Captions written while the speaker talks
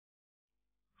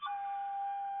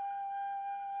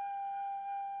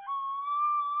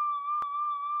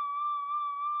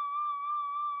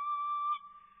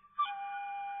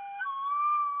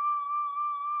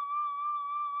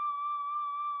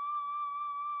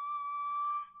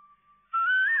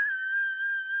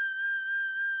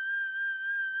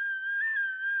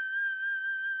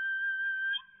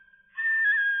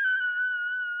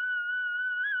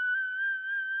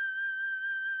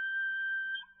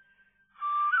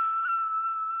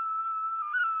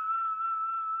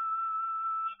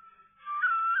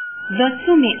The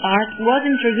Sumi art was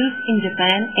introduced in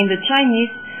Japan in the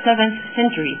Chinese 7th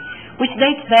century, which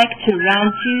dates back to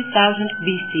around 2000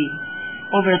 BC.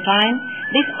 Over time,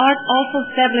 this art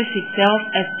also established itself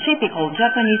as typical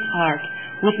Japanese art,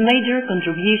 with major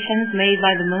contributions made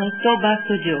by the monk Toba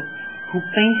Sojo, who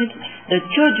painted the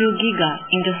Choju Giga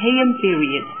in the Heian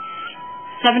period,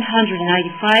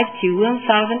 795 to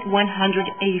 1185,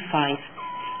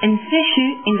 and Seishu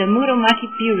in the Muromachi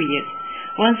period,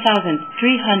 1333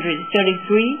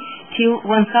 till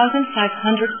 1587,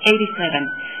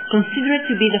 considered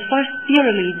to be the first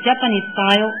purely Japanese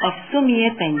style of Sumi-e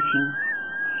painting.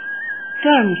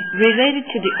 Terms related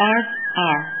to the art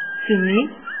are Sumi,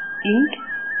 ink,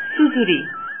 Suzuri,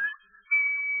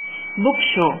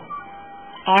 Bukusho,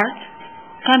 art,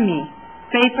 Kami,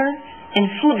 paper,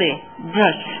 and Fude,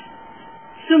 brush.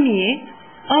 Sumi-e,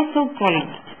 also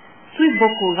called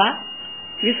Suibokuga,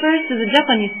 refers to the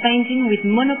Japanese painting with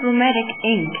monochromatic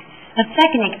ink, a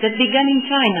technique that began in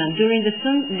China during the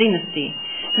Song dynasty,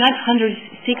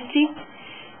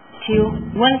 960 till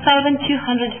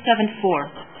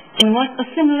 1274, and was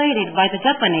assimilated by the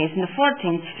Japanese in the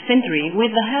 14th century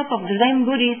with the help of the Zen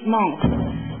Buddhist monks.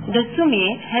 The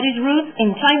Sumi-e had its roots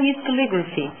in Chinese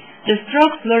calligraphy. The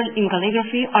strokes learned in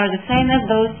calligraphy are the same as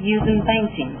those used in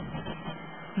painting.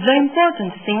 The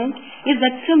important thing is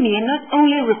that Sumi-e not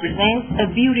only represents a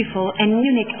beautiful and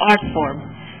unique art form,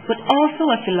 but also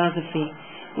a philosophy.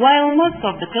 While most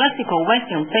of the classical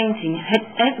Western painting had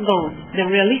as goal the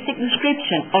realistic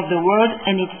description of the world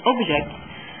and its objects,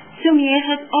 Sumi-e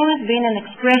has always been an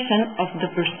expression of the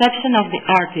perception of the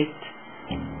artist.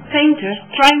 Painters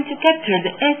trying to capture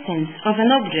the essence of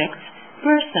an object,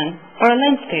 person, or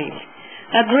landscape,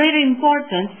 a greater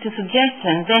importance to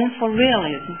suggestion than for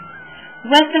realism.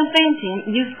 Western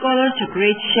painting used color to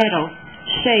create shadows,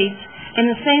 shades, and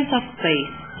a sense of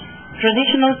space.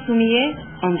 Traditional Sumi-e,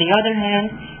 on the other hand,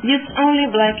 used only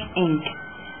black ink.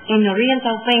 In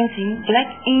Oriental painting,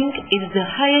 black ink is the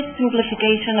highest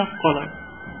simplification of color.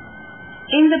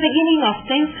 In the beginning of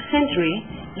 10th century,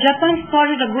 Japan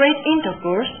started a great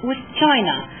intercourse with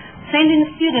China, sending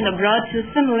students abroad to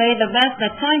assimilate the best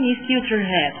that Chinese culture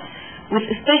had, with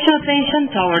special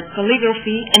attention toward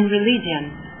calligraphy and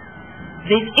religion.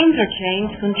 This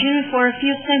interchange continued for a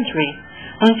few centuries,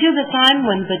 until the time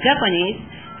when the Japanese,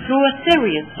 through a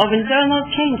series of internal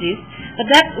changes,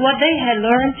 adapted what they had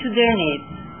learned to their needs.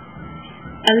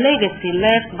 A legacy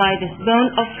left by this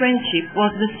bond of friendship was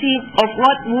the seed of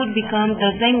what would become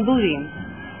the Zen Buddhism,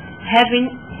 having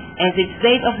as its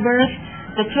date of birth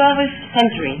the 12th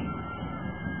century.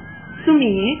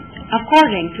 Sumi-e,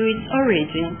 according to its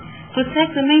origin,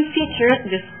 possessed the main feature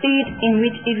the speed in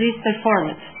which it is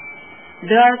performed.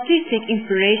 The artistic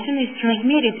inspiration is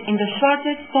transmitted in the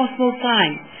shortest possible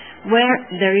time, where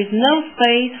there is no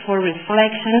space for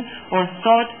reflection or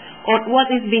thought or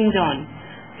what is being done.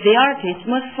 The artist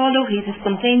must follow his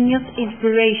spontaneous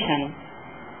inspiration.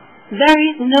 There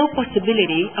is no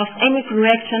possibility of any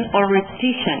correction or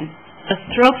repetition. A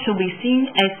stroke should be seen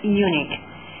as unique.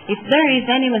 If there is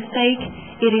any mistake,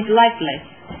 it is lifeless,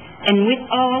 and with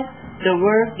all, the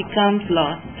work becomes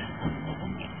lost.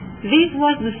 This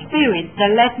was the spirit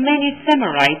that led many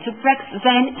samurai to practice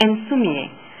Zen and Sumi-e.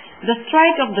 The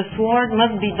strike of the sword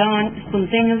must be done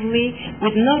spontaneously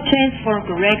with no chance for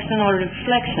correction or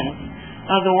reflection.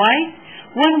 Otherwise,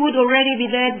 one would already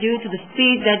be dead due to the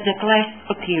speed that the clash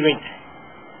occurred.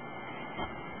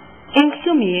 In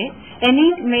Sumi-e, an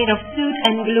ink made of soot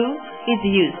and glue is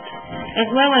used, as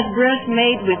well as brush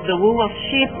made with the wool of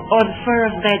sheep or the fur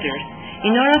of badgers,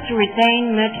 in order to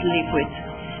retain much liquid.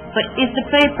 But it's the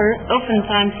paper,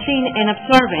 oftentimes thin and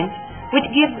absorbent, which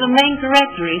gives the main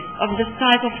characteristics of this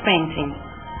type of painting.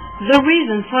 The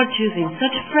reason for choosing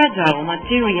such fragile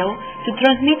material to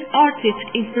transmit artistic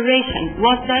inspiration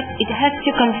was that it has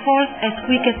to come forth as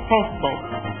quick as possible.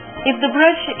 If the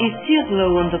brush is too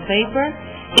slow on the paper,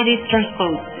 it is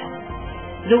transposed.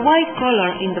 The white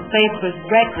color in the paper's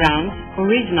background,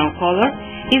 original color,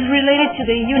 is related to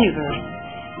the universe.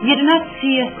 You do not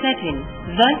see a setting,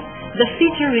 thus the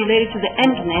feature related to the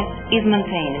emptiness is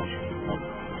maintained.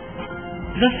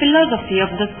 The philosophy of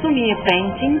the Sumi-e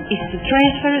painting is to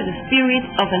transfer the spirit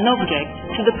of an object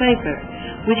to the paper,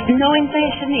 with no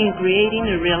intention in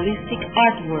creating a realistic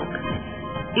artwork.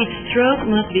 Each stroke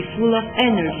must be full of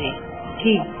energy,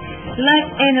 ki, life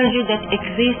energy that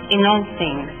exists in all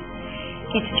things.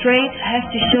 Each trait has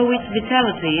to show its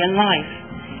vitality and life.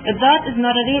 A dot is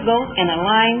not an eagle and a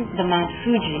line the Mount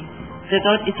Fuji. The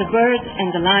dot is a bird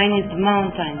and the line is the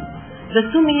mountain. The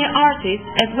Sumi-e artist,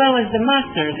 as well as the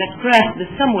master that crafts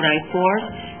the samurai sword,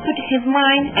 put his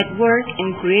mind at work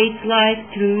and creates life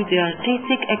through the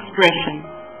artistic expression.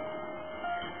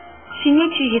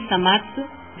 Shinichi Hisamatsu,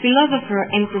 philosopher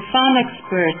and profound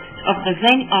expert of the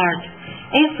Zen art,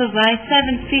 emphasized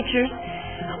 7 features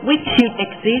which should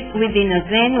exist within a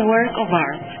Zen work of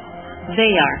art.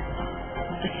 They are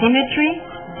symmetry,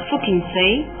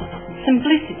 fukinsei,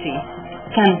 simplicity,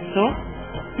 kanso,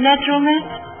 naturalness,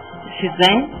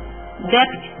 shuzen,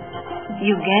 depth,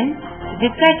 yugen,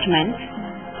 detachment,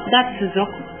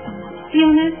 datsuzoku,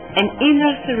 stillness and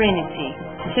inner serenity,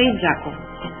 seijaku.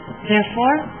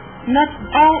 Therefore, not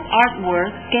all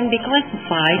artworks can be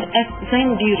classified as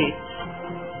Zen beauties.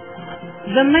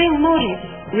 The main motifs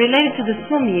related to the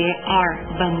Sumi-e are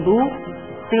bamboo,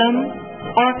 plum,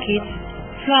 orchids,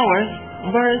 flowers,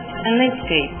 birds, and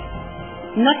landscapes,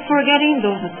 not forgetting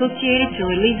those associated to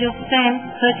religious themes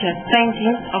such as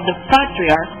paintings of the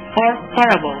patriarch or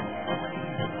parables.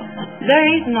 There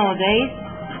is nowadays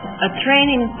a trend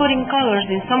in putting colors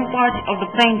in some parts of the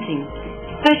painting,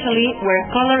 especially where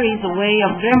color is a way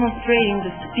of demonstrating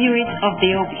the spirit of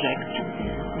the object.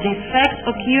 These facts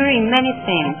occur in many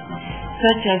themes,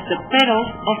 such as the petals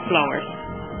of flowers.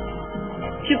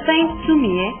 To paint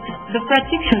Sumi-e, the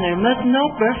practitioner must know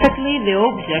perfectly the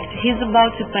object he is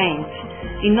about to paint,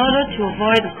 in order to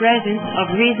avoid the presence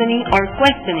of reasoning or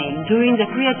questioning during the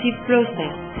creative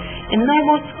process, and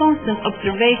almost constant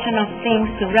observation of things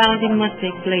surrounding must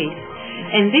take place.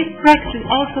 And this practice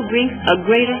also brings a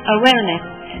greater awareness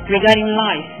regarding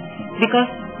life, because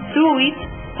through it,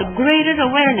 a greater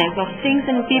awareness of things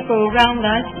and people around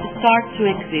us start to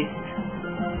exist.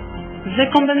 The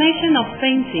combination of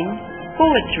painting,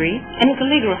 poetry, and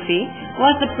calligraphy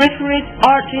was the preferred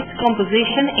artist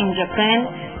composition in Japan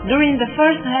during the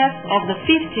first half of the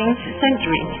 15th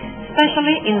century,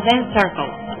 especially in Zen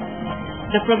circles.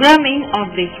 The programming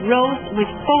of this rose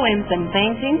with poems and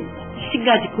paintings,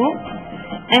 shigajiku,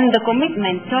 and the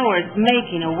commitment towards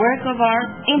making a work of art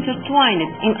intertwined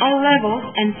in all levels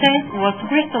and sense was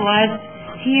crystallized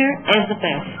here as the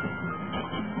best.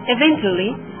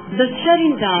 Eventually, the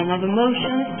shutting down of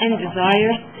emotions and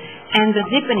desires and the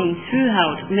deepening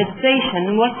throughout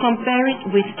meditation was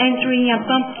compared with entering a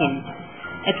pumpkin.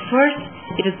 At first,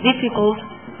 it is difficult,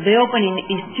 the opening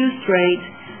is too straight,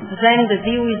 then the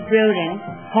view is broadened.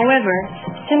 However,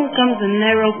 soon comes a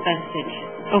narrow passage.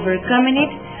 Overcoming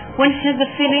it, one has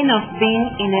the feeling of being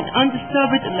in an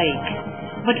undisturbed lake.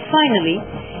 But finally,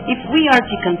 if we are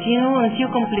to continue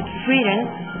until complete freedom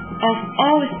of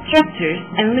all structures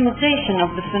and limitation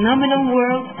of the phenomenal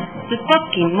world, the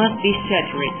pumpkin must be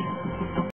shattered.